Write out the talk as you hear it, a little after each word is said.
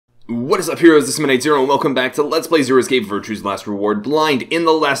What is up, heroes? This is Midnight Zero, and welcome back to Let's Play Zero Escape Virtue's Last Reward Blind. In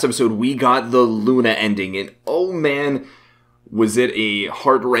the last episode, we got the Luna ending, and oh man, was it a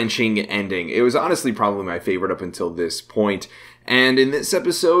heart-wrenching ending. It was honestly probably my favorite up until this point. And in this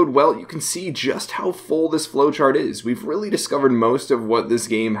episode, well, you can see just how full this flowchart is. We've really discovered most of what this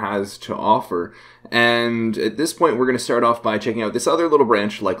game has to offer. And at this point, we're going to start off by checking out this other little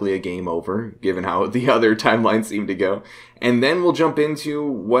branch, likely a game over, given how the other timelines seem to go. And then we'll jump into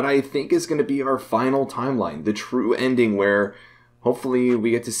what I think is going to be our final timeline, the true ending where hopefully we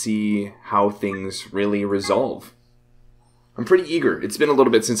get to see how things really resolve. I'm pretty eager. It's been a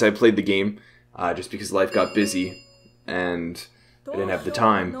little bit since I played the game, just because life got busy and I didn't have the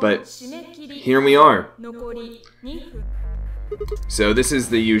time, but here we are. So this is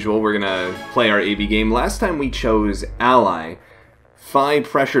the usual. We're gonna play our AB game. Last time we chose Ally. Fi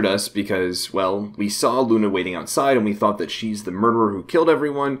pressured us because, well, we saw Luna waiting outside and we thought that she's the murderer who killed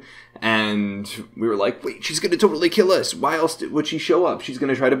everyone, and we were like, wait, she's gonna totally kill us. Why else would she show up? She's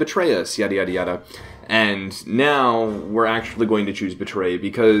gonna try to betray us, yada yada yada. And now we're actually going to choose betray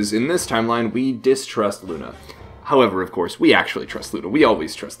because in this timeline we distrust Luna. However, of course, we actually trust Luna. We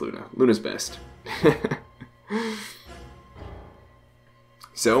always trust Luna. Luna's best.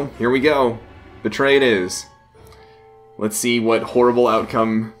 So, here we go. Betray it is. Let's see what horrible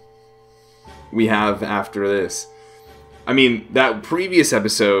outcome we have after this. I mean, that previous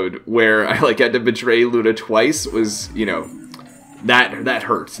episode where I had to betray Luna twice was, you know, that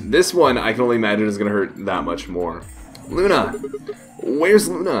hurt. This one, I can only imagine, is going to hurt that much more. Luna! Where's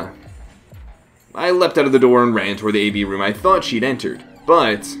Luna? I leapt out of the door and ran toward the AB room. I thought she'd entered,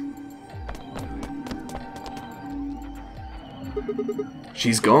 but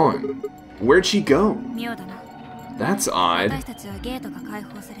she's gone. Where'd she go? That's odd.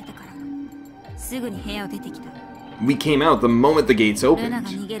 We came out the moment the gates opened.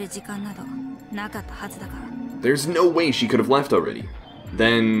 There's no way she could have left already.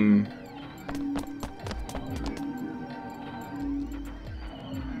 Then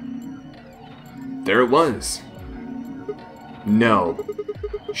there it was. No.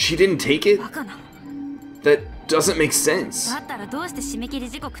 She didn't take it? That doesn't make sense.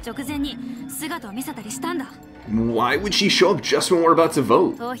 Why would she show up just when we're about to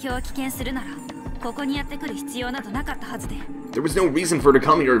vote? There was no reason for her to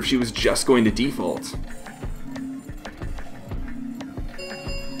come here if she was just going to default.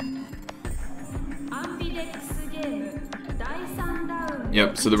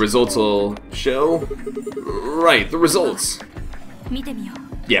 Yep, so the results will show. Right, the results.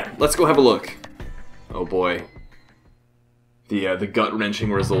 Yeah, let's go have a look. Oh boy. The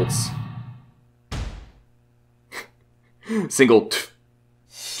gut-wrenching results. Single t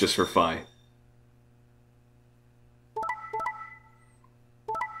just for Fi.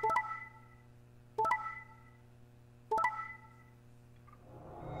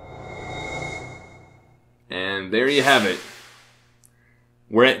 And there you have it.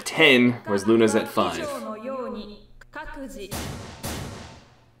 We're at 10, whereas Luna's at 5.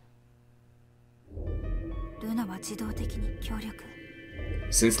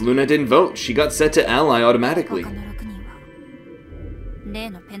 Since Luna didn't vote, she got set to ally automatically.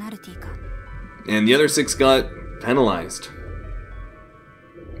 And the other 6 got penalized.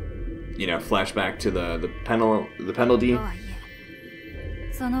 You know, flashback to the penalty.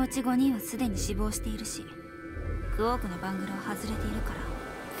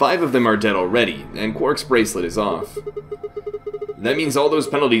 5 of them are dead already, and Quark's bracelet is off. That means all those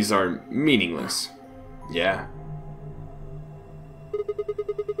penalties are meaningless. Yeah.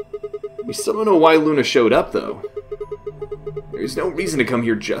 We still don't know why Luna showed up, though. There's no reason to come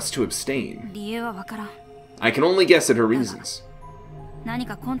here just to abstain. I can only guess at her reasons.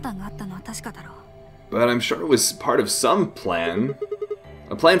 But I'm sure it was part of some plan.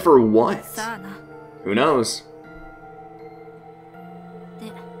 A plan for what? Who knows?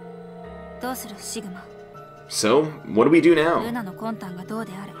 So, what do we do now?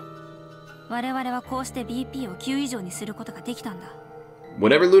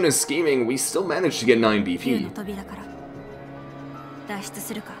 Whatever Luna's scheming, we still managed to get 9 BP.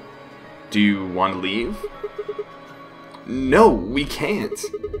 Do you want to leave? No, we can't.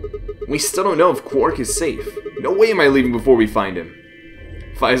 We still don't know if Quark is safe. No way am I leaving before we find him.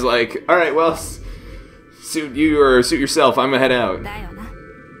 Fi's like, alright, well, suit you or suit yourself, I'm gonna head out.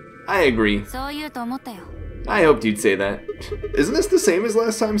 I agree. I hoped you'd say that. Isn't this the same as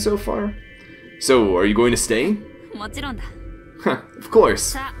last time so far? So, are you going to stay? Huh, of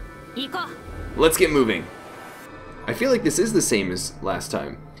course. Let's get moving. I feel like this is the same as last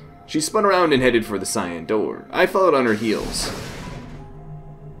time. She spun around and headed for the cyan door. I followed on her heels.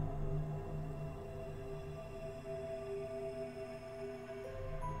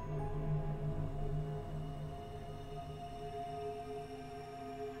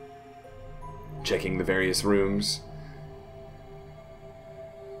 checking the various rooms.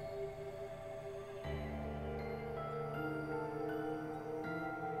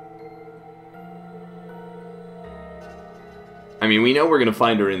 I mean, we know we're gonna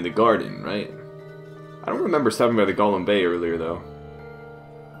find her in the garden, right? I don't remember stopping by the Golem Bay earlier, though.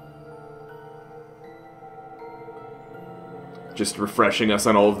 Just refreshing us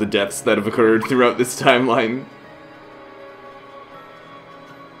on all of the deaths that have occurred throughout this timeline.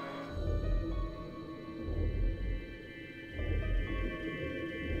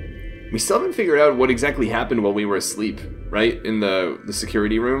 We still haven't figured out what exactly happened while we were asleep, right? In the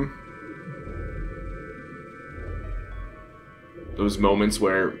security room. Those moments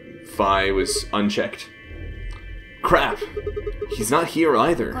where Fi was unchecked. Crap! He's not here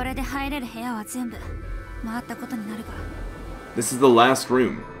either. This is the last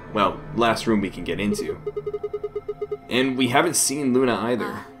room. Well, last room we can get into. And we haven't seen Luna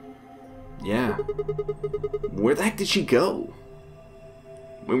either. Yeah. Where the heck did she go?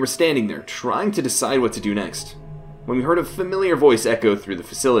 We were standing there, trying to decide what to do next, when we heard a familiar voice echo through the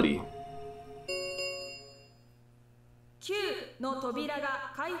facility.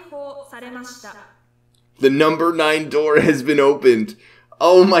 The number 9 door has been opened.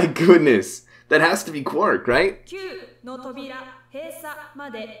 Oh my goodness. That has to be Quark, right?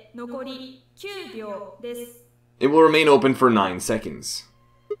 It will remain open for 9 seconds.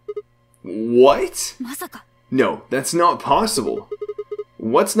 What? No, that's not possible.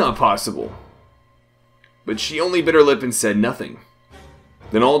 What's not possible? But she only bit her lip and said nothing.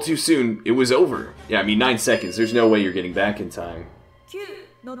 Then all too soon, it was over. Yeah, I mean 9 seconds. There's no way you're getting back in time.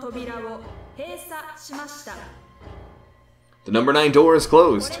 The number 9 door is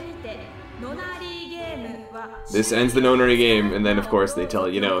closed. This ends the Nonary game, and then of course they tell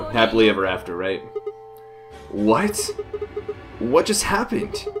you know, happily ever after, right? What? What just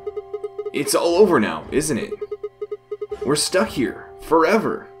happened? It's all over now, isn't it? We're stuck here,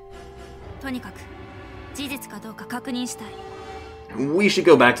 forever. We should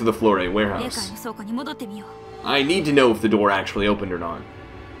go back to the Flore warehouse. I need to know if the door actually opened or not.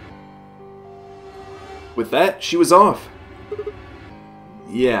 With that, she was off.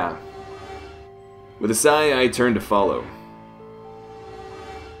 Yeah. With a sigh, I turned to follow.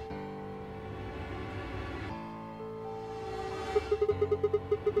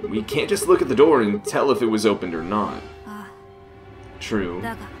 We can't just look at the door and tell if it was opened or not. True.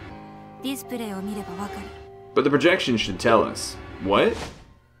 But the projection should tell us. What?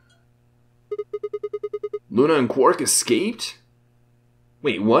 Luna and Quark escaped?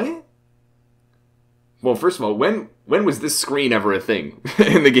 Wait, what? Well, first of all, when was this screen ever a thing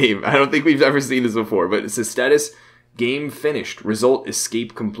in the game? I don't think we've ever seen this before, but it says status, game finished, result,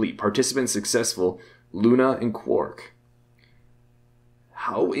 escape complete, participant successful, Luna and Quark.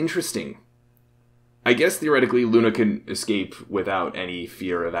 How interesting. I guess theoretically Luna can escape without any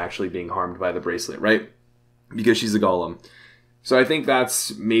fear of actually being harmed by the bracelet, right? Because she's a golem. So I think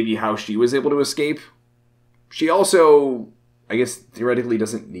that's maybe how she was able to escape. She also, I guess, theoretically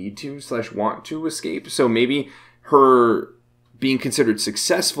doesn't need to / want to escape. So maybe her being considered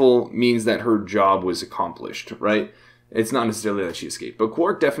successful means that her job was accomplished, right? It's not necessarily that she escaped. But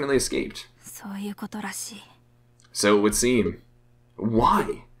Quark definitely escaped. So it would seem.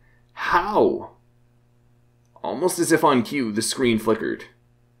 Why? How? Almost as if on cue, the screen flickered.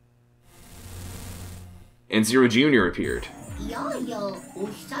 And Zero Jr. appeared.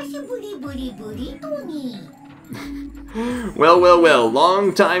 Well,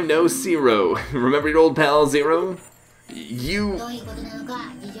 long time no Zero. Remember your old pal Zero?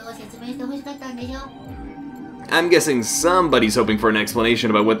 I'm guessing somebody's hoping for an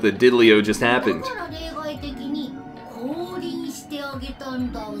explanation about what the diddlio just happened.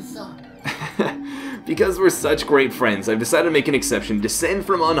 Because we're such great friends, I've decided to make an exception, descend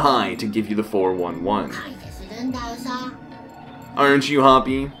from on high to give you the 411. Aren't you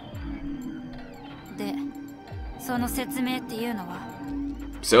happy?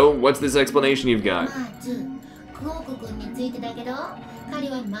 So, what's this explanation you've got?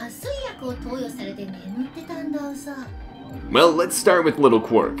 Well, let's start with little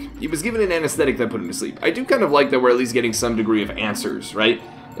Quark. He was given an anesthetic that put him to sleep. I do kind of like that we're at least getting some degree of answers, right?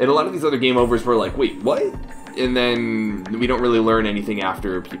 And a lot of these other game overs were like, wait, what? And then we don't really learn anything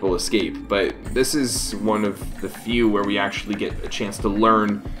after people escape. But this is one of the few where we actually get a chance to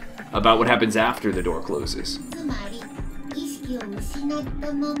learn about what happens after the door closes.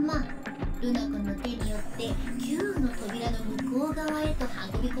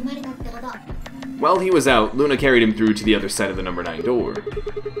 While he was out, Luna carried him through to the other side of the number 9 door.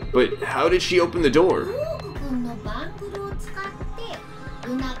 But how did she open the door?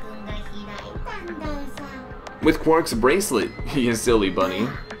 With Quark's bracelet, you silly bunny.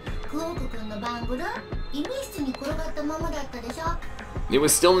 It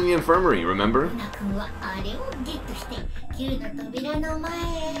was still in the infirmary, remember?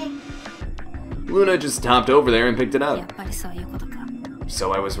 Luna just hopped over there and picked it up.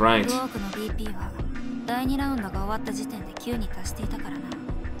 So I was right.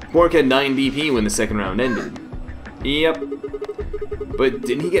 Quark had 9 BP when the second round ended. Yep. But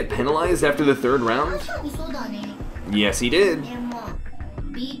didn't he get penalized after the third round? Yes, he did.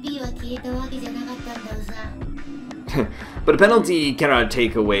 But a penalty cannot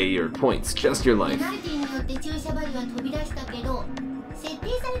take away your points, just your life.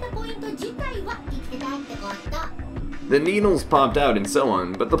 The needles popped out and so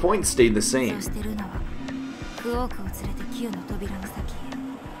on, but the points stayed the same.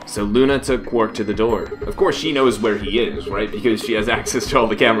 So Luna took Quark to the door. Of course she knows where he is, right? Because she has access to all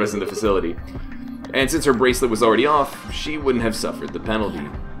the cameras in the facility. And since her bracelet was already off, she wouldn't have suffered the penalty.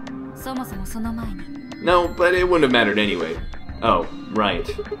 No, but it wouldn't have mattered anyway. Oh, right.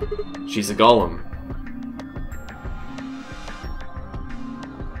 She's a golem.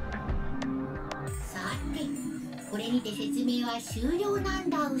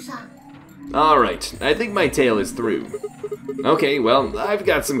 Alright, I think my tale is through. Okay, well, I've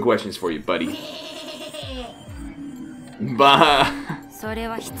got some questions for you, buddy. Bah.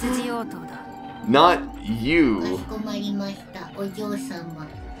 Not you.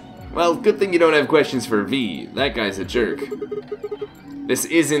 Well, good thing you don't have questions for V. That guy's a jerk. This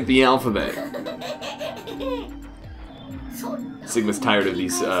isn't the alphabet. Sigma's tired of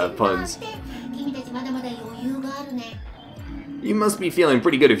these puns. You must be feeling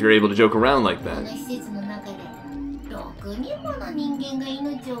pretty good if you're able to joke around like that.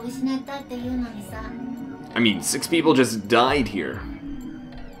 I mean, 6 people just died here.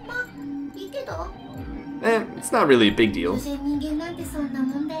 It's not really a big deal.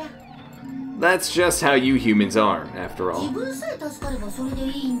 That's just how you humans are, after all.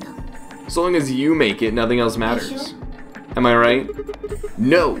 So long as you make it, nothing else matters. Am I right?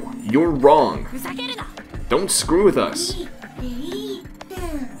 No, you're wrong. Don't screw with us.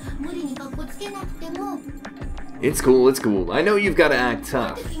 It's cool, it's cool. I know you've got to act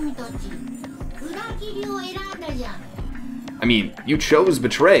tough. I mean, you chose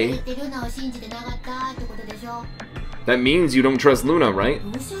betray. That means you don't trust Luna, right?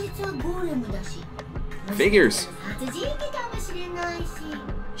 Figures.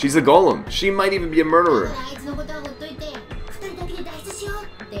 She's a golem. She might even be a murderer.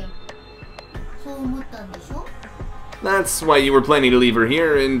 That's why you were planning to leave her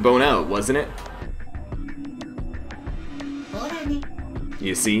here and bone out, wasn't it?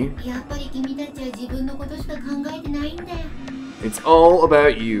 You see? It's all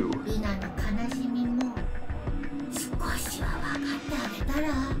about you.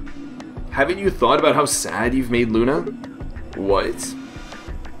 Haven't you thought about how sad you've made Luna? What?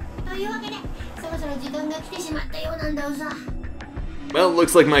 Well,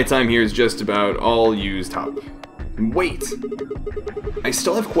 looks like my time here is just about all used up. Wait! I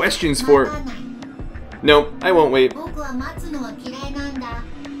still have questions for... No, I won't wait.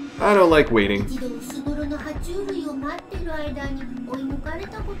 I don't like waiting.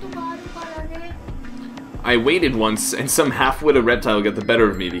 I waited once, and some half-witted reptile got the better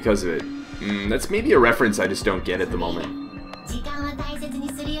of me because of it. That's maybe a reference I just don't get at the moment.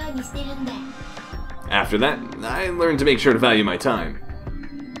 After that, I learned to make sure to value my time.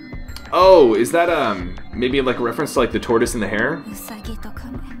 Oh, is that, maybe like a reference to like the tortoise and the hare?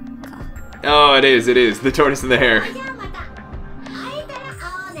 Oh, it is, the tortoise and the hare.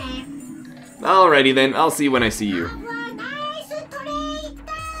 Alrighty then, I'll see you when I see you.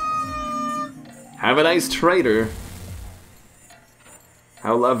 Have a nice trader.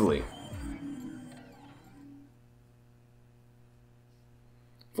 How lovely.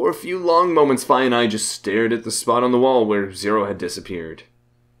 For a few long moments, Fi and I just stared at the spot on the wall where Zero had disappeared.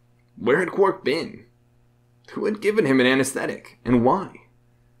 Where had Quark been? Who had given him an anesthetic, and why?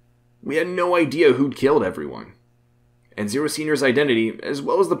 We had no idea who'd killed everyone. And Zero Senior's identity, as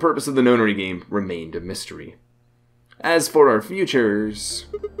well as the purpose of the nonary game, remained a mystery. As for our futures...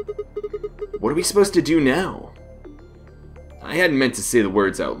 what are we supposed to do now? I hadn't meant to say the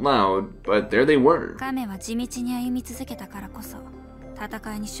words out loud, but there they were.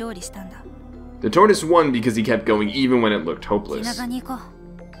 The tortoise won because he kept going even when it looked hopeless.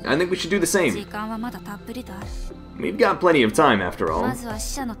 I think we should do the same. We've got plenty of time, after all.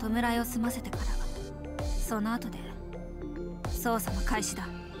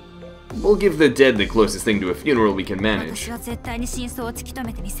 We'll give the dead the closest thing to a funeral we can manage.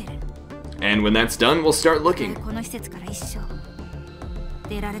 And when that's done, we'll start looking.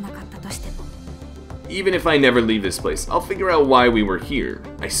 Even if I never leave this place, I'll figure out why we were here.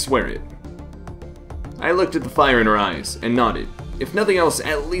 I swear it. I looked at the fire in her eyes and nodded. If nothing else,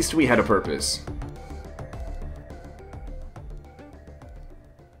 at least we had a purpose.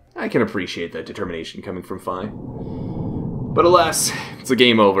 I can appreciate that determination coming from Fi. But alas, it's a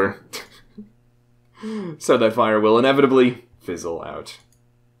game over. So that fire will inevitably fizzle out.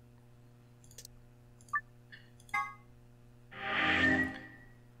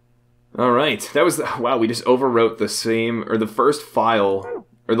 Alright, that was... Wow, we just overwrote the same... Or the first file...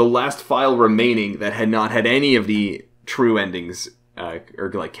 Or the last file remaining that had not had any of the true endings...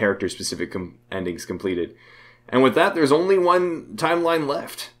 or like character-specific endings completed. And with that, there's only one timeline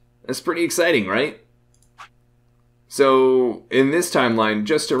left. That's pretty exciting, right? So, in this timeline,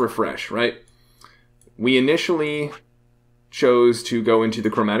 just to refresh, right? We initially chose to go into the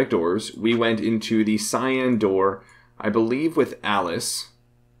chromatic doors. We went into the cyan door, I believe with Alice...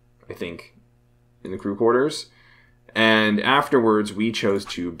 I think, in the crew quarters. And afterwards, we chose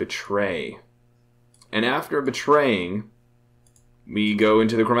to betray. And after betraying, we go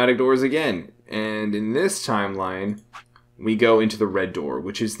into the chromatic doors again. And in this timeline, we go into the red door,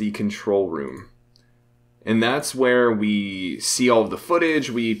 which is the control room. And that's where we see all of the footage,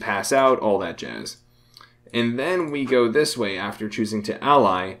 we pass out, all that jazz. And then we go this way after choosing to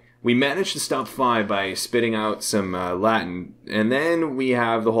ally. We managed to stop Fi by spitting out some Latin, and then we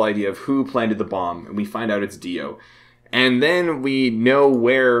have the whole idea of who planted the bomb, and we find out it's Dio. And then we know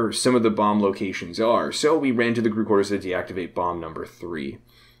where some of the bomb locations are, so we ran to the crew quarters to deactivate bomb number 3.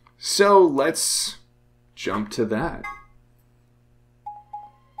 So let's jump to that.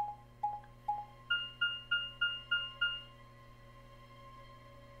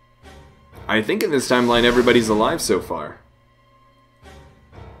 I think in this timeline everybody's alive so far.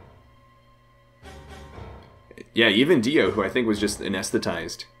 Yeah, even Dio, who I think was just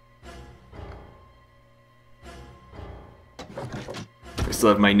anesthetized. I still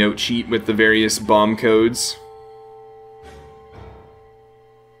have my note sheet with the various bomb codes.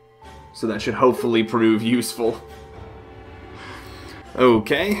 So that should hopefully prove useful.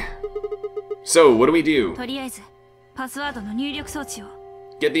 Okay. So, what do we do?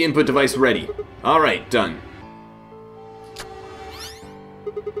 Get the input device ready. Alright, done.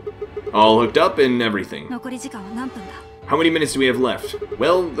 All hooked up and everything. How many minutes do we have left?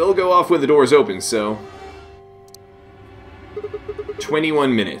 Well, they'll go off when the doors open, so...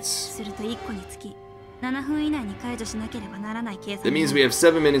 21 minutes. That means we have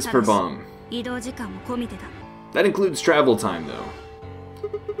 7 minutes per bomb. That includes travel time, though.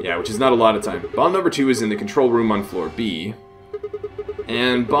 Yeah, which is not a lot of time. Bomb number 2 is in the control room on floor B.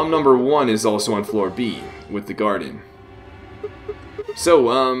 And bomb number 1 is also on floor B, with the garden.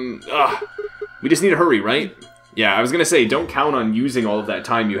 So, we just need to hurry, right? Yeah, I was gonna say, don't count on using all of that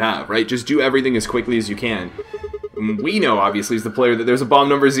time you have, right? Just do everything as quickly as you can. We know, obviously, as the player, that there's a bomb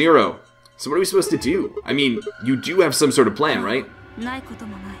number 0. So what are we supposed to do? I mean, you do have some sort of plan, right?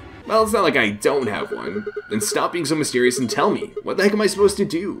 Well, it's not like I don't have one. Then stop being so mysterious and tell me. What the heck am I supposed to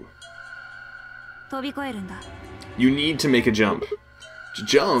do? You need to make a jump. To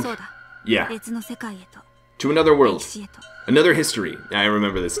jump? Yeah. To another world. Another history. I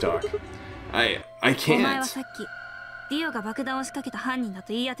remember this talk. I can't.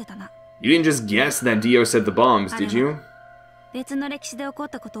 You didn't just guess that Dio set the bombs, did you?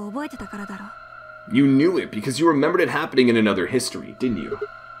 You knew it because you remembered it happening in another history, didn't you?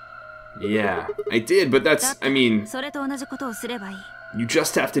 Yeah, I did, but that's, I mean... You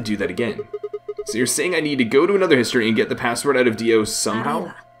just have to do that again. So you're saying I need to go to another history and get the password out of Dio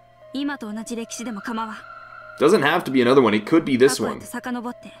somehow? Doesn't have to be another one, it could be this one.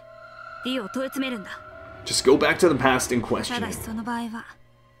 Just go back to the past and question it.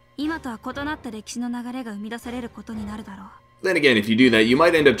 Then again, if you do that, you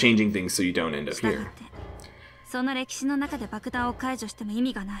might end up changing things so you don't end up here.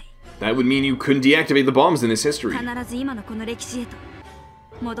 That would mean you couldn't deactivate the bombs in this history.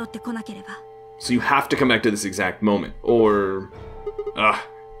 So you have to come back to this exact moment, or...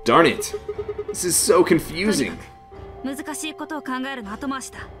 darn it. This is so confusing.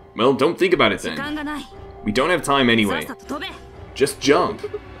 Well, don't think about it then. We don't have time anyway. Just jump.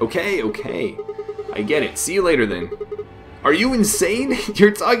 Okay, okay. I get it. See you later then. Are you insane?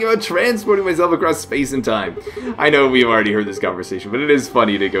 You're talking about transporting myself across space and time. I know we've already heard this conversation, but it is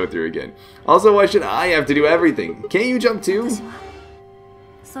funny to go through again. Also, why should I have to do everything? Can't you jump too?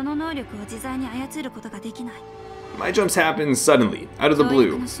 My jumps happen suddenly, out of the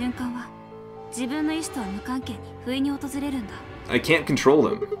blue. I can't control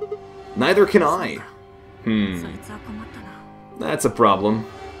them. Neither can I. That's a problem.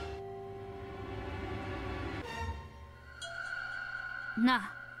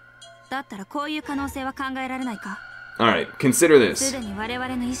 Alright, consider this.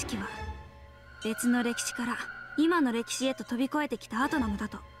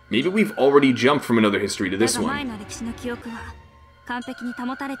 Maybe we've already jumped from another history to this one.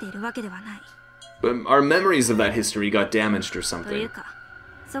 But our memories of that history got damaged or something.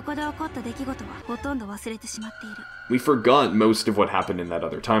 We forgot most of what happened in that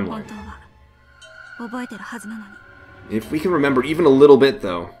other timeline. If we can remember even a little bit,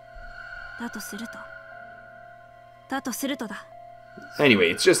 though. Anyway,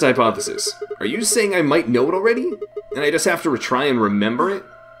 it's just a hypothesis. Are you saying I might know it already? And I just have to try and remember it?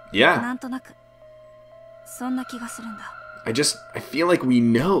 Yeah. I feel like we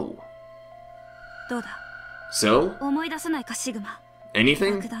know. So?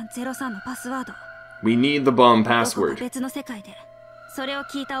 Anything? We need the bomb password.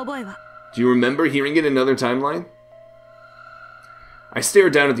 Do you remember hearing it in another timeline? I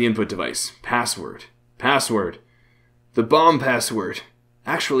stared down at the input device. Password. Password. The bomb password.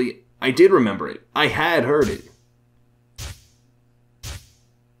 Actually, I did remember it. I had heard it.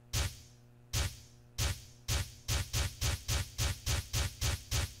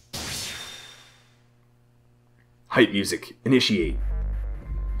 Hype music. Initiate.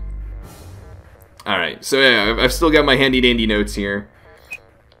 Alright, so yeah, I've still got my handy dandy notes here.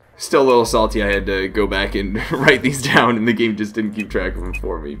 Still a little salty I had to go back and write these down and the game just didn't keep track of them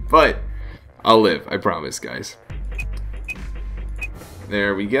for me. But I'll live, I promise, guys.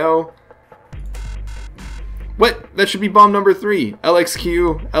 There we go. What? That should be bomb number 3.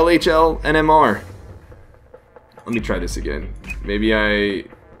 LXQ, LHL, and MR. Let me try this again. Maybe I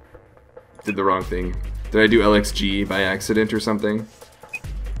did the wrong thing. Did I do LXG by accident or something?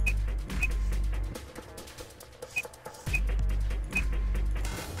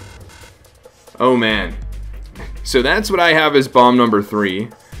 Oh man. So that's what I have as bomb number 3.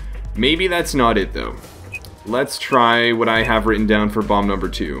 Maybe that's not it though. Let's try what I have written down for bomb number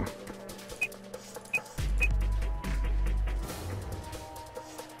 2.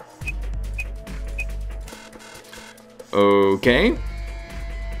 Okay.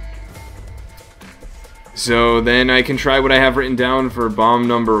 So then I can try what I have written down for bomb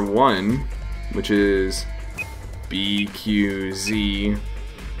number 1, which is BQZ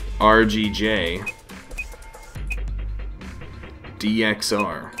RGJ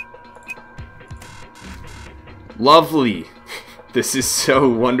DXR. Lovely. This is so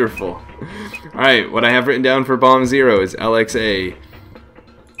wonderful. Alright, what I have written down for bomb 0 is LXA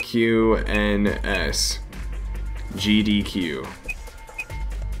QNS GDQ.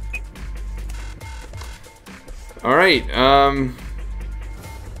 Alright,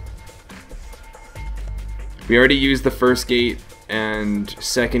 we already used the first gate and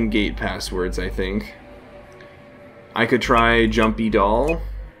second gate passwords, I think. I could try Jumpy Doll.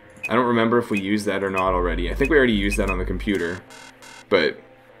 I don't remember if we used that or not already. I think we already used that on the computer. But,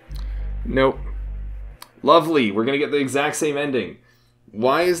 nope. Lovely, we're gonna get the exact same ending.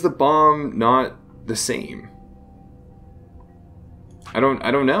 Why is the bomb not the same? I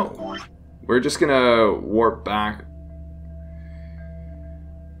don't know. We're just gonna warp back.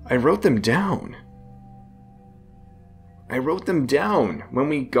 I wrote them down. I wrote them down when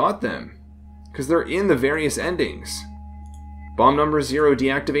we got them. Because they're in the various endings. Bomb number 0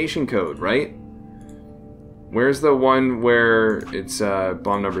 deactivation code, right? Where's the one where it's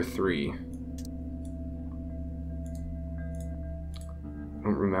bomb number 3? I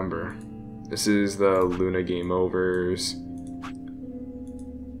don't remember. This is the Luna Game Overs.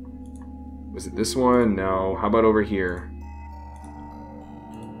 Was it this one? No. How about over here?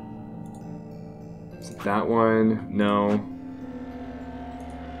 Is it that one? No.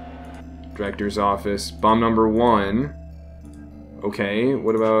 Director's office. Bomb number 1. Okay,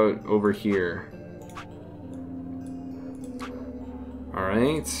 what about over here?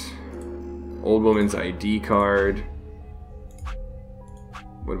 Alright. Old woman's ID card.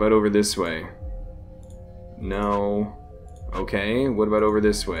 What about over this way? No. Okay, what about over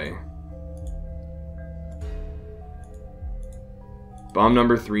this way? Bomb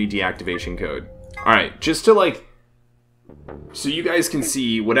number 3 deactivation code. Alright, just to like... so you guys can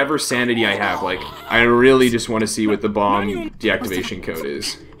see whatever sanity I have, like, I really just want to see what the bomb deactivation code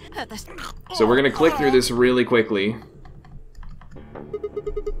is. So we're gonna click through this really quickly.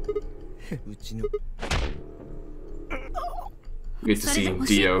 We get to see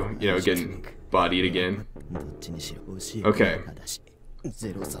Dio, you know, getting bodied again. Okay.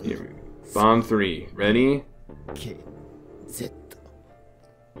 Here. Bomb 3. Ready?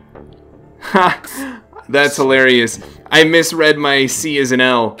 Ha! That's hilarious. I misread my C as an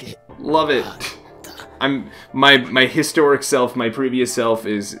L. Love it. My historic self, my previous self,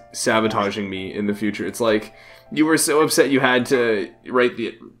 is sabotaging me in the future. It's like you were so upset you had to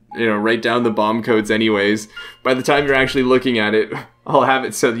write down the bomb codes anyways. By the time you're actually looking at it, I'll have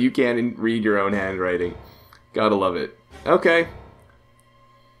it so that you can't read your own handwriting. Gotta love it. Okay.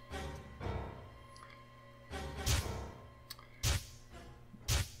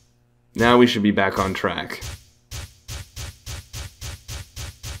 Now we should be back on track.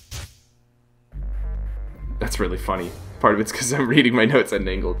 That's really funny. Part of it's because I'm reading my notes at an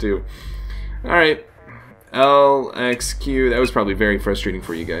angle, too. Alright. L, X, Q. That was probably very frustrating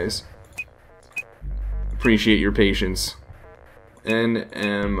for you guys. Appreciate your patience. N,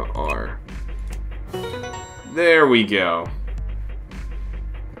 M, R. There we go.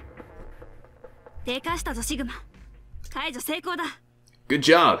 Good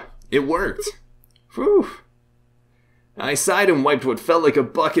job. It worked. Whew. I sighed and wiped what felt like a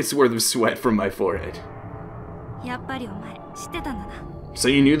bucket's worth of sweat from my forehead. So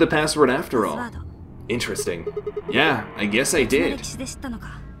you knew the password after all. Interesting. Yeah, I guess I did.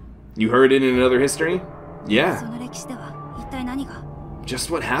 You heard it in another history? Yeah. Just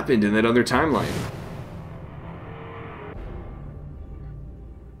what happened in that other timeline?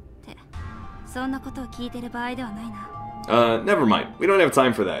 Never mind. We don't have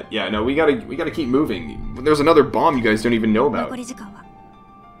time for that. Yeah, no, we gotta keep moving. There's another bomb you guys don't even know about.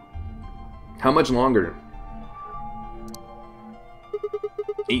 How much longer?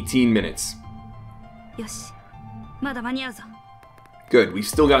 18 minutes. Good, we've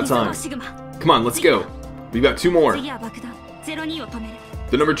still got time. Come on, let's go. We've got 2 more.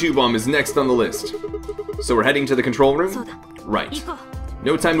 The number 2 bomb is next on the list. So we're heading to the control room? Right.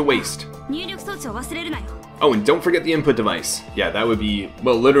 No time to waste. Oh, and don't forget the input device. Yeah, that would be,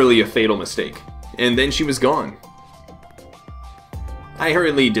 well, literally a fatal mistake. And then she was gone. I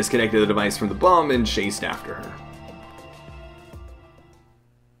hurriedly disconnected the device from the bomb and chased after her.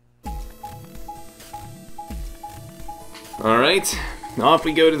 Alright, off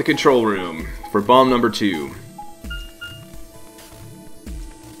we go to the control room for bomb number 2.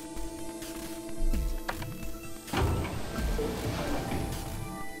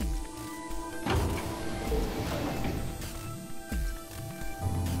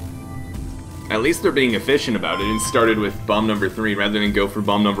 At least they're being efficient about it and started with bomb number 3 rather than go for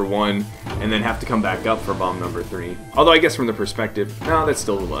bomb number 1 and then have to come back up for bomb number 3. Although I guess from the perspective, no, that's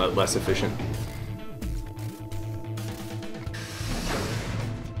still less efficient.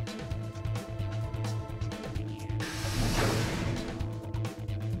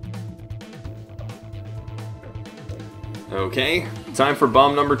 Okay, time for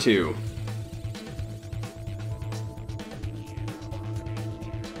bomb number 2.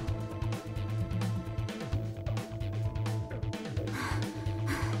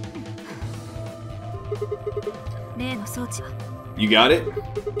 You got it?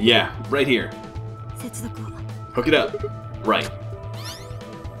 Yeah, right here. Hook it up. Right.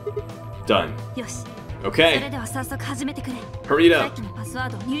 Done. Okay. Hurry it up.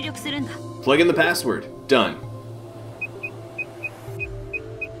 Plug in the password. Done.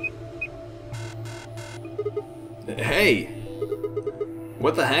 Hey!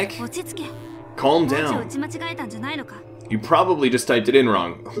 What the heck? Calm down. You probably just typed it in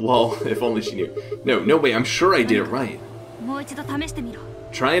wrong. Lol, if only she knew. No way, I'm sure I did it right.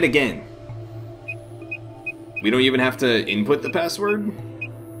 Try it again. We don't even have to input the password?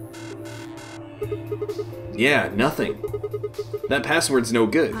 Yeah, nothing. That password's no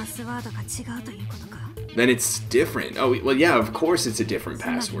good. Then it's different. Oh, well, yeah, of course it's a different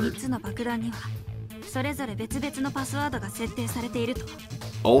password.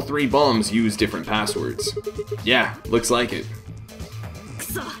 All 3 bombs use different passwords. Yeah, looks like it.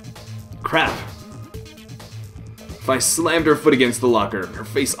 Crap. If I slammed her foot against the locker, her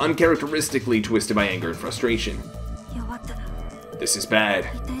face uncharacteristically twisted by anger and frustration. This is bad.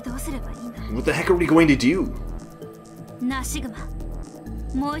 What the heck are we going to do?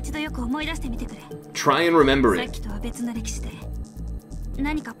 Try and remember it.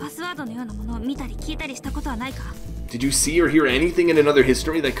 Did you see or hear anything in another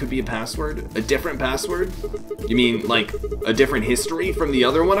history that could be a password? A different password? You mean, like, a different history from the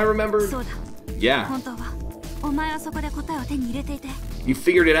other one I remembered? Yeah. You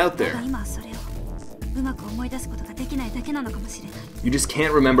figured it out there. You just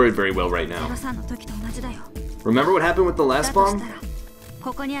can't remember it very well right now. Remember what happened with the last bomb?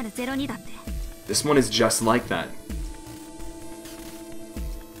 This one is just like that.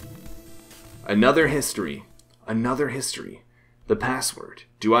 Another history. Another history. The password.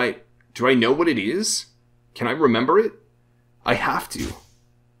 Do I know what it is? Can I remember it? I have to.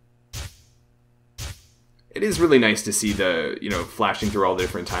 It is really nice to see the, flashing through all the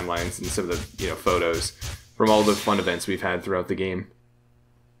different timelines and some of the, photos from all the fun events we've had throughout the game.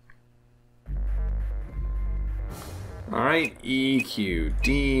 Alright,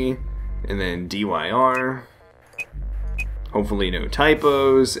 EQD, and then DYR. Hopefully no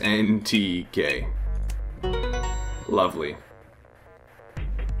typos, and TK. Lovely.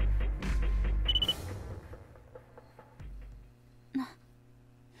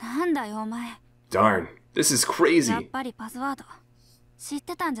 Darn, this is crazy.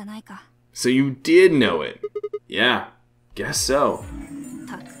 So you did know it. Yeah, guess so.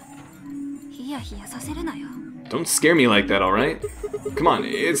 Don't scare me like that, alright? Come on,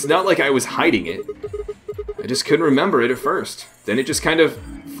 it's not like I was hiding it. I just couldn't remember it at first. Then it just kind of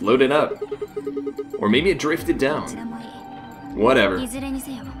floated up. Or maybe it drifted down. Whatever.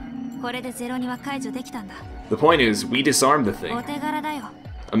 The point is, we disarmed the thing.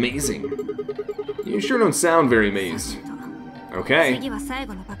 Amazing. You sure don't sound very amazed. Okay.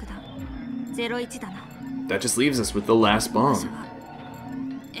 That just leaves us with the last bomb.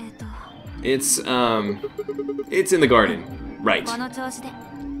 It's in the garden. Right.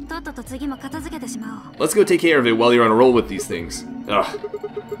 Let's go take care of it while you're on a roll with these things.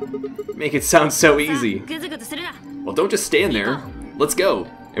 Ugh. Make it sound so easy. Well, don't just stand there. Let's go.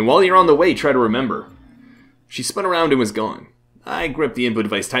 And while you're on the way, try to remember. She spun around and was gone. I gripped the input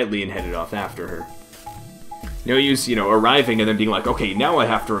device tightly and headed off after her. No use, arriving and then being like, okay, now I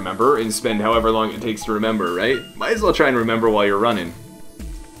have to remember, and spend however long it takes to remember, right? Might as well try and remember while you're running.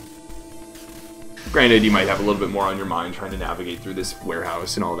 Granted, you might have a little bit more on your mind trying to navigate through this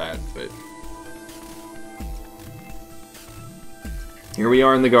warehouse and all that, but... here we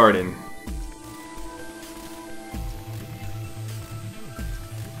are in the garden.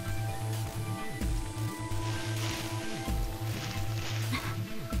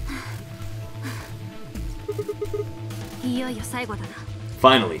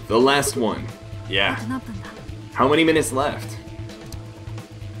 Finally, the last one. Yeah. How many minutes left?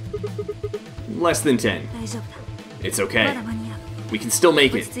 Less than 10. It's okay. We can still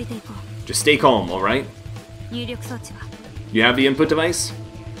make it. Just stay calm, alright? You have the input device?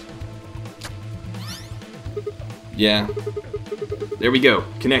 Yeah. There we go.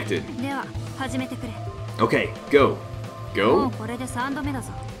 Connected. Okay, go. Go?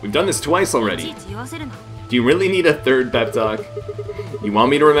 We've done this twice already. Do you really need a third pep talk? You want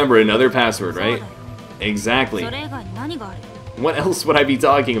me to remember another password, right? Exactly. What else would I be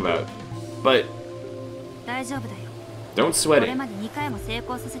talking about? But... don't sweat it.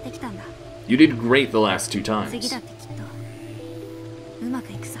 You did great the last 2 times.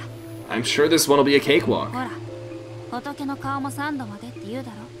 I'm sure this one will be a cakewalk.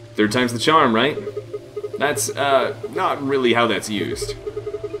 3rd time's the charm, right? That's, not really how that's used.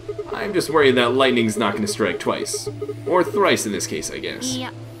 I'm just worried that lightning's not going to strike twice. Or thrice in this case, I guess.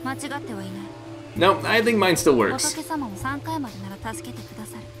 No, I think mine still works.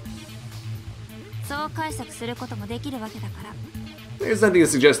 There's nothing to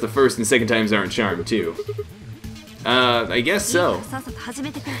suggest the 1st and 2nd times aren't charmed, too. I guess so.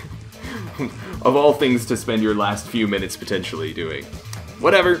 Of all things to spend your last few minutes potentially doing.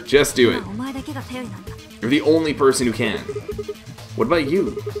 Whatever, just do it. You're the only person who can. What about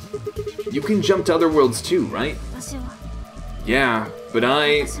you? You can jump to other worlds too, right? Yeah, but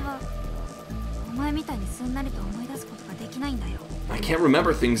I can't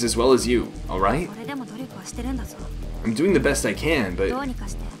remember things as well as you, alright? I'm doing the best I can, but...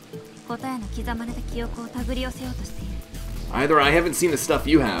 either I haven't seen the stuff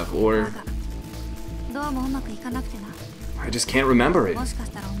you have, or... I just can't remember it.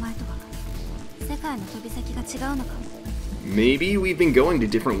 Maybe we've been going to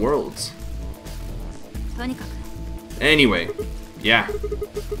different worlds. Anyway, yeah.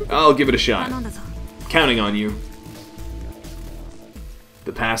 I'll give it a shot. Counting on you.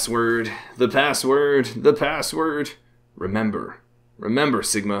 The password, the password, the password. Remember. Remember,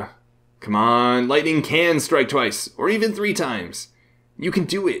 Sigma. Come on, lightning can strike twice, or even 3 times. You can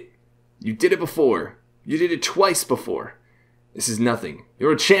do it. You did it before. You did it twice before. This is nothing.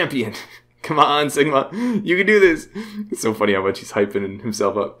 You're a champion. Come on, Sigma. You can do this. It's so funny how much he's hyping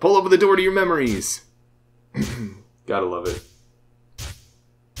himself up. Pull open the door to your memories. Gotta love it.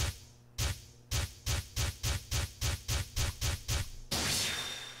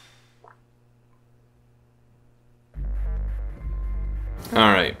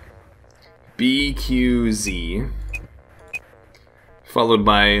 Alright. BQZ. Followed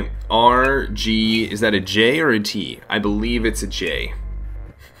by RG, is that a J or a T? I believe it's a J.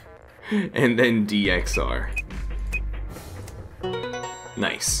 And then DXR.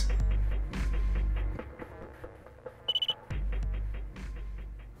 Nice.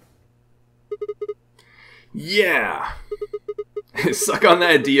 Yeah! Suck on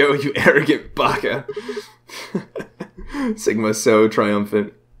that, Dio, you arrogant baka. Sigma's so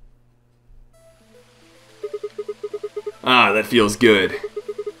triumphant. Ah, that feels good.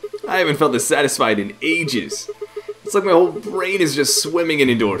 I haven't felt this satisfied in ages. It's like my whole brain is just swimming in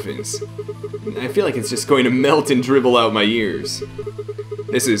endorphins. I feel like it's just going to melt and dribble out my ears.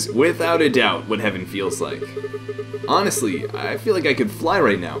 This is, without a doubt, what heaven feels like. Honestly, I feel like I could fly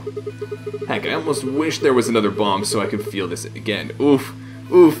right now. Heck, I almost wish there was another bomb so I could feel this again. Oof.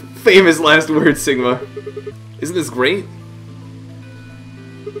 Oof. Famous last words, Sigma. Isn't this great?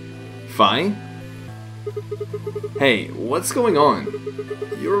 Fi? Hey, what's going on?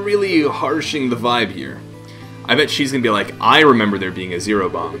 You're really harshing the vibe here. I bet she's gonna be like, I remember there being a zero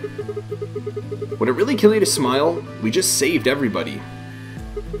bomb. Would it really kill you to smile? We just saved everybody.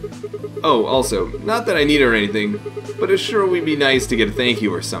 Oh, also, not that I need it or anything, but it sure would be nice to get a thank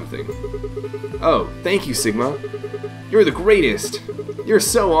you or something. Oh, thank you, Sigma. You're the greatest. You're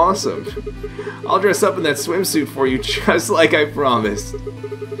so awesome. I'll dress up in that swimsuit for you just like I promised.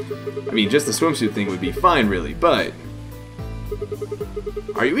 I mean, just the swimsuit thing would be fine, really, but...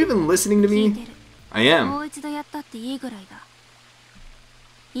 Are you even listening to me? I am.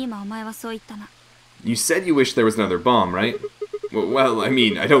 You said you wish there was another bomb, right? Well, I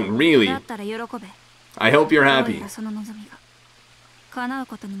mean, I don't really. I hope you're happy.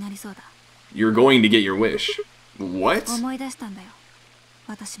 You're going to get your wish. What?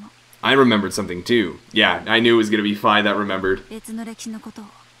 I remembered something too. Yeah, I knew it was going to be Fi that remembered.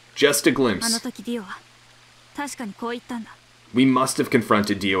 Just a glimpse. We must have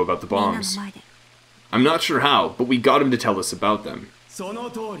confronted Dio about the bombs. I'm not sure how, but we got him to tell us about them.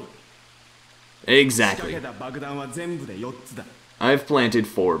 Exactly. I've planted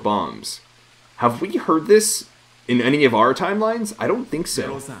 4 bombs. Have we heard this in any of our timelines? I don't think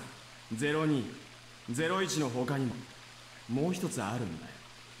so.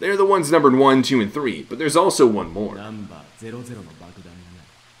 They're the ones numbered 1, 2, and 3, but there's also one more.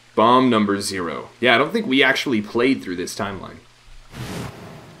 Bomb number 0. Yeah, I don't think we actually played through this timeline.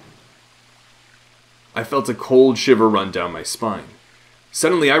 I felt a cold shiver run down my spine.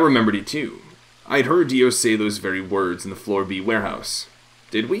 Suddenly I remembered it too. I'd heard Dio say those very words in the Floor B warehouse.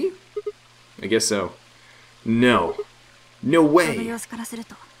 Did we? I guess so. No. No way.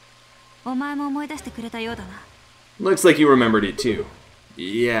 Looks like you remembered it too.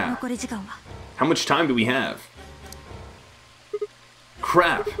 Yeah. How much time do we have?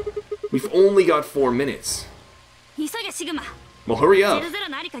 Crap. We've only got 4 minutes. Well, hurry up.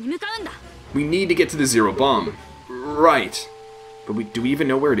 We need to get to the 0 bomb. Right. But do we even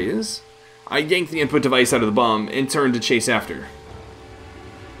know where it is? I yanked the input device out of the bomb and turned to chase after.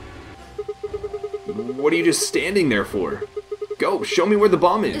 What are you just standing there for? Go, show me where the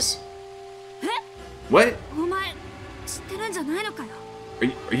bomb is. What?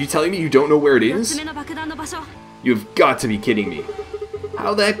 Are you telling me you don't know where it is? You've got to be kidding me.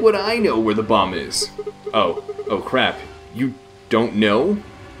 How the heck would I know where the bomb is? Oh crap. You don't know?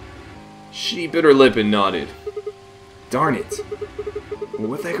 She bit her lip and nodded. Darn it.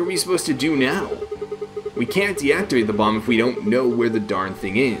 What the heck are we supposed to do now? We can't deactivate the bomb if we don't know where the darn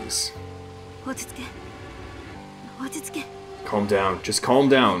thing is. Calm down. Just calm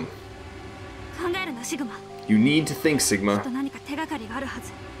down. You need to think, Sigma.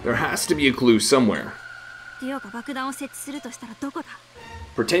 There has to be a clue somewhere.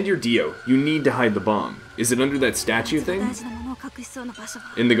 Pretend you're Dio. You need to hide the bomb. Is it under that statue thing?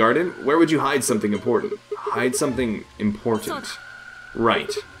 In the garden? Where would you hide something important? Hide something important.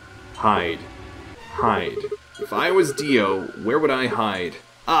 Right. Hide. Hide. If I was Dio, where would I hide?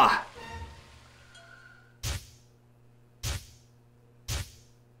 Ah!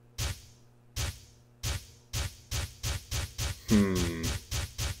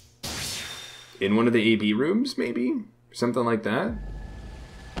 In one of the AB rooms, maybe? Something like that?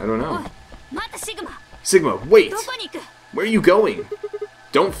 I don't know. Sigma, wait! Where are you going?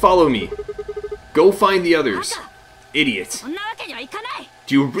 Don't follow me. Go find the others. Idiot.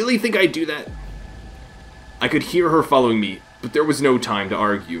 Do you really think I'd do that? I could hear her following me, but there was no time to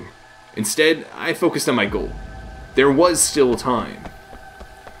argue. Instead, I focused on my goal. There was still time.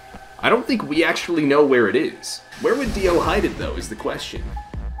 I don't think we actually know where it is. Where would Dio hide it, though, is the question.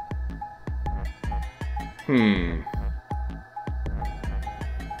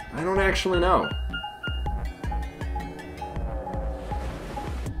 I don't actually know.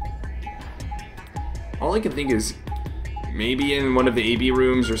 all I can think is maybe in one of the AB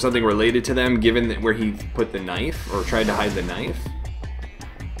rooms or something related to them, given that where he put the knife or tried to hide the knife.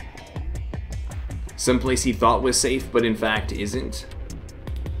 Someplace he thought was safe, but in fact isn't.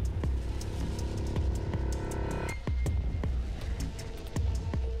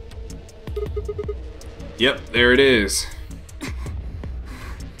 Yep, there it is.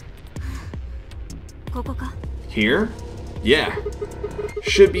 Here? Yeah.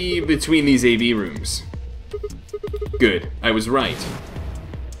 Should be between these AB rooms. Good, I was right.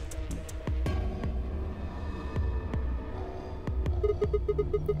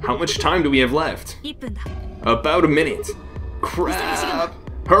 How much time do we have left? About a minute. Crap!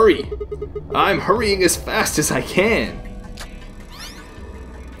 Hurry! I'm hurrying as fast as I can.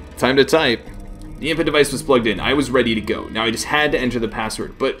 Time to type. The input device was plugged in. I was ready to go. Now I just had to enter the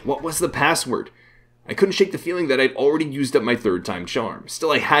password. But what was the password? I couldn't shake the feeling that I'd already used up my third time charm.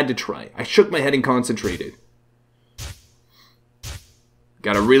 Still, I had to try. I shook my head and concentrated.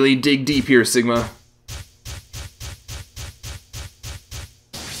 Gotta really dig deep here, Sigma.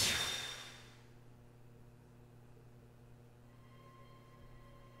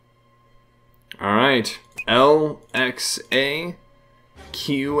 Alright. L, X, A,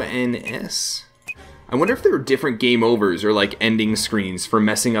 Q, N, S. I wonder if there are different game overs or like ending screens for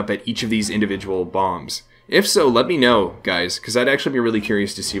messing up at each of these individual bombs. If so, let me know, guys, because I'd actually be really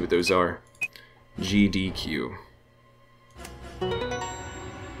curious to see what those are. G, D, Q.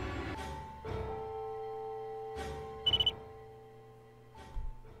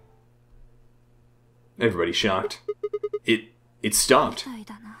 Everybody's shocked. It stopped.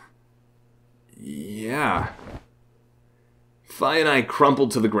 Yeah. Fi and I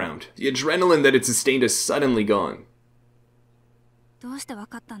crumpled to the ground. The adrenaline that had sustained us suddenly gone.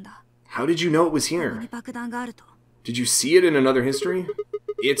 How did you know it was here? Did you see it in another history?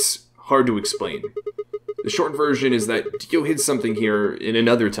 It's hard to explain. The short version is that Dio hid something here in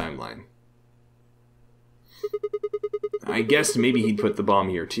another timeline. I guessed maybe he'd put the bomb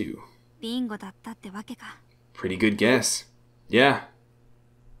here too. Pretty good guess. Yeah.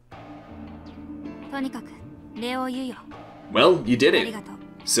 Well, you did it.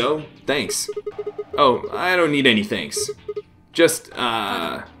 So, thanks. Oh, I don't need any thanks. Just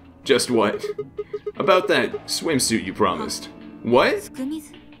what? About that swimsuit you promised. What?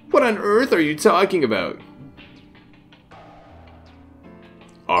 What on earth are you talking about?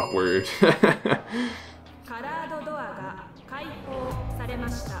 Awkward.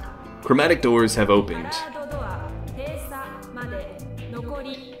 Chromatic doors have opened.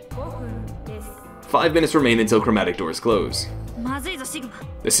 5 minutes remain until chromatic doors close.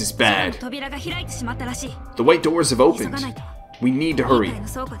 This is bad. The white doors have opened. We need to hurry.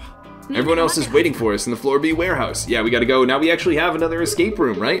 Everyone else is waiting for us in the Floor B warehouse. Yeah, we gotta go. Now we actually have another escape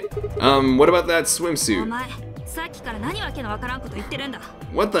room, right? What about that swimsuit?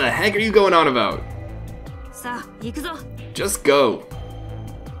 What the heck are you going on about? Just go.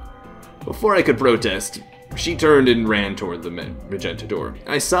 Before I could protest, she turned and ran toward the magenta door.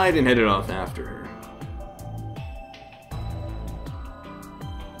 I sighed and headed off after her.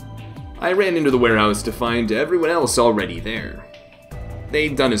 I ran into the warehouse to find everyone else already there.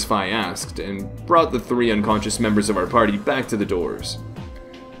 They'd done as Fi asked, and brought the 3 unconscious members of our party back to the doors.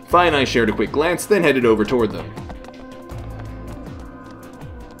 Fi and I shared a quick glance, then headed over toward them.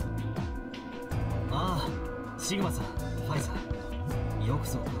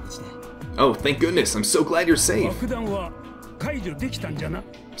 Oh, thank goodness, I'm so glad you're safe.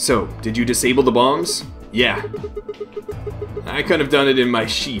 So, did you disable the bombs? Yeah. I could have done it in my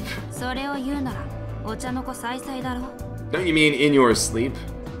sheep. Don't you mean in your sleep?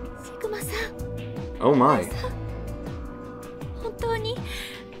 Oh my.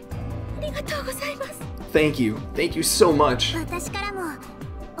 Thank you. Thank you so much.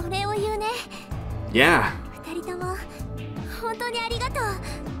 Yeah.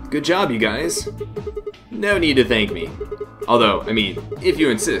 Good job, you guys. No need to thank me. Although, I mean, if you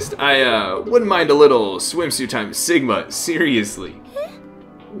insist, I wouldn't mind a little swimsuit time. Sigma, seriously.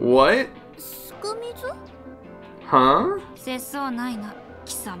 What? Huh?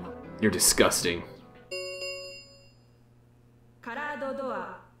 You're disgusting.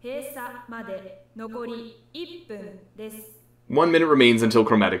 One minute remains until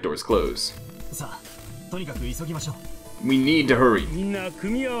chromatic doors close. We need to hurry.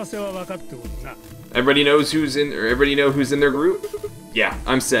 Everybody knows who's in, or everybody know who's in their group? Yeah,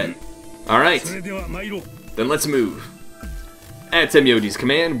 I'm set. Alright. Then let's move. At Semyoji's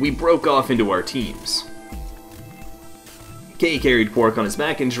command, we broke off into our teams. Kei carried Quark on his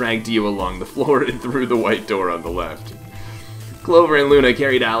back and dragged Dio along the floor and through the white door on the left. Clover and Luna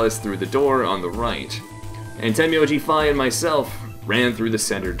carried Alice through the door on the right, and Tenmyoji, Fi, and myself ran through the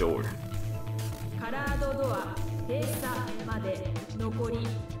center door.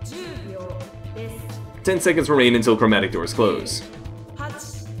 10 seconds remain until chromatic doors close.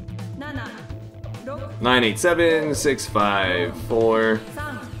 9, 8, 7, 6, 5, 4,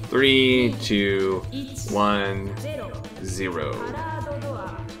 3, 2, 1, 0.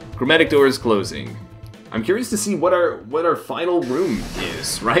 Chromatic doors closing. I'm curious to see what our final room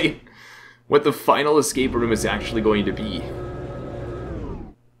is, right? What the final escape room is actually going to be.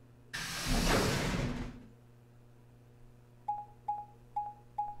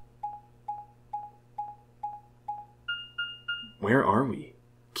 Where are we?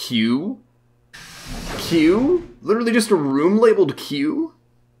 Q? Q? Literally just a room labeled Q?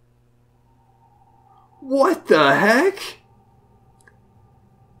 What the heck?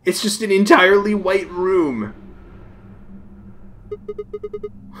 It's just an entirely white room.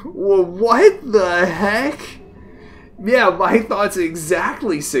 Well, what the heck? Yeah, my thoughts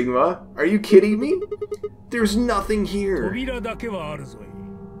exactly, Sigma. Are you kidding me? There's nothing here.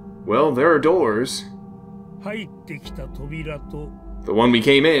 Well, there are doors. The one we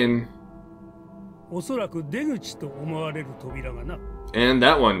came in. And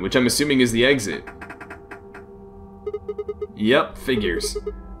that one, which I'm assuming is the exit. Yep, figures.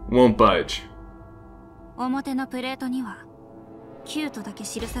 Won't budge.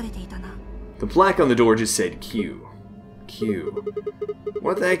 The plaque on the door just said Q. Q.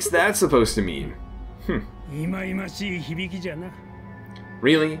 What the heck's that supposed to mean?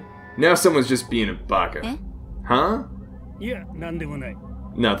 Really? Now someone's just being a baka. Huh?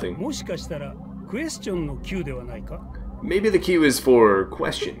 Nothing. Maybe the Q is for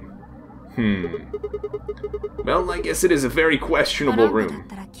question. Well, I guess it is a very questionable room.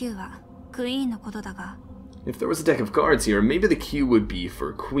 If there was a deck of cards here, maybe the Q would be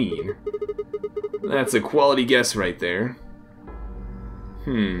for Queen. That's a quality guess right there.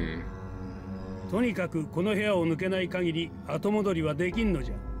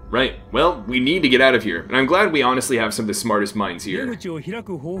 Right, well, we need to get out of here, and I'm glad we honestly have some of the smartest minds here. For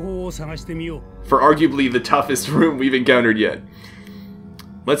arguably the toughest room we've encountered yet.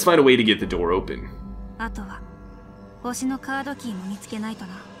 Let's find a way to get the door open.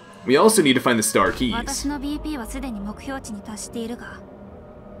 We also need to find the star keys.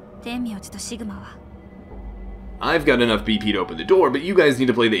 I've got enough BP to open the door, but you guys need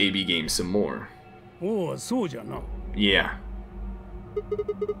to play the AB game some more. Yeah.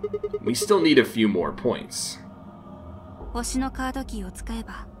 We still need a few more points.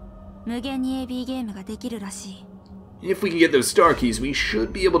 If we can get those star keys, we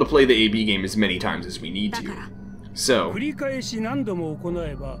should be able to play the AB game as many times as we need to. So,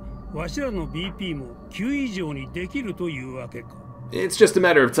 it's just a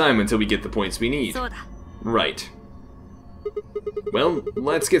matter of time until we get the points we need. Right. Well,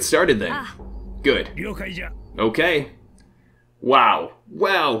 let's get started then. Good. Okay. Wow.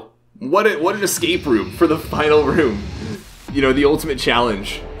 Wow. What an escape room for the final room. You know, the ultimate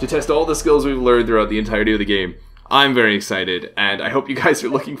challenge to test all the skills we've learned throughout the entirety of the game. I'm very excited, and I hope you guys are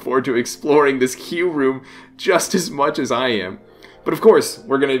looking forward to exploring this Q room just as much as I am. But of course,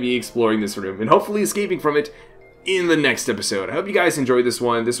 we're going to be exploring this room and hopefully escaping from it in the next episode. I hope you guys enjoyed this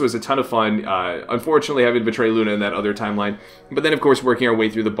one. This was a ton of fun. Unfortunately, having to betray Luna in that other timeline. But then, of course, working our way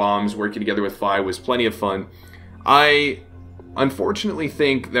through the bombs, working together with Fi was plenty of fun. I unfortunately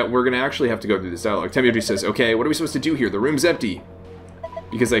think that we're going to actually have to go through this dialogue. Tenmyoji says, okay, what are we supposed to do here? The room's empty.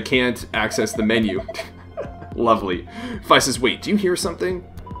 Because I can't access the menu. Lovely. Fi says, wait, do you hear something?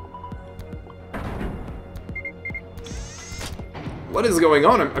 What is going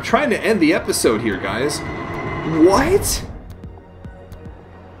on? I'm trying to end the episode here, guys. What?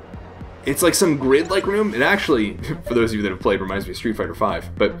 It's like some grid-like room? It actually, for those of you that have played, reminds me of Street Fighter V.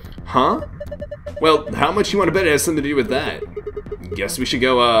 But, huh? Well, how much you want to bet it has something to do with that? Guess we should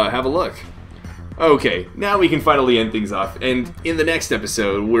go have a look. Okay, now we can finally end things off, and in the next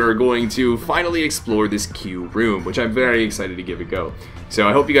episode, we're going to finally explore this Q room, which I'm very excited to give a go. So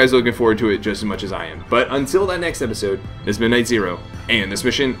I hope you guys are looking forward to it just as much as I am. But until that next episode, this has been Night Zero, and this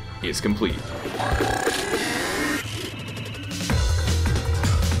mission is complete.